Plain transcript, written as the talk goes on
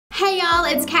y'all,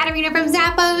 it's Katarina from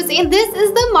Zappos, and this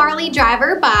is the Marley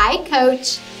Driver by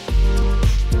Coach.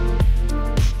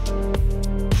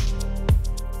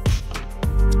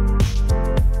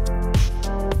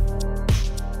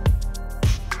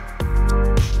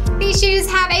 These shoes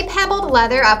have a pebbled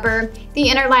leather upper. The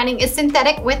inner lining is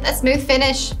synthetic with a smooth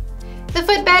finish. The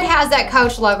footbed has that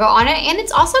Coach logo on it, and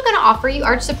it's also going to offer you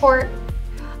arch support.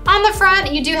 On the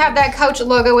front, you do have that Coach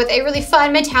logo with a really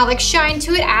fun metallic shine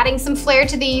to it, adding some flair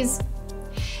to these.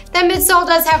 The midsole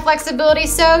does have flexibility,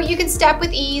 so you can step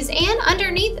with ease, and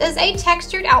underneath is a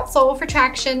textured outsole for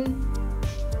traction.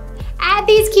 Add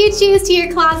these cute shoes to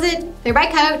your closet. They're by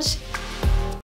Coach.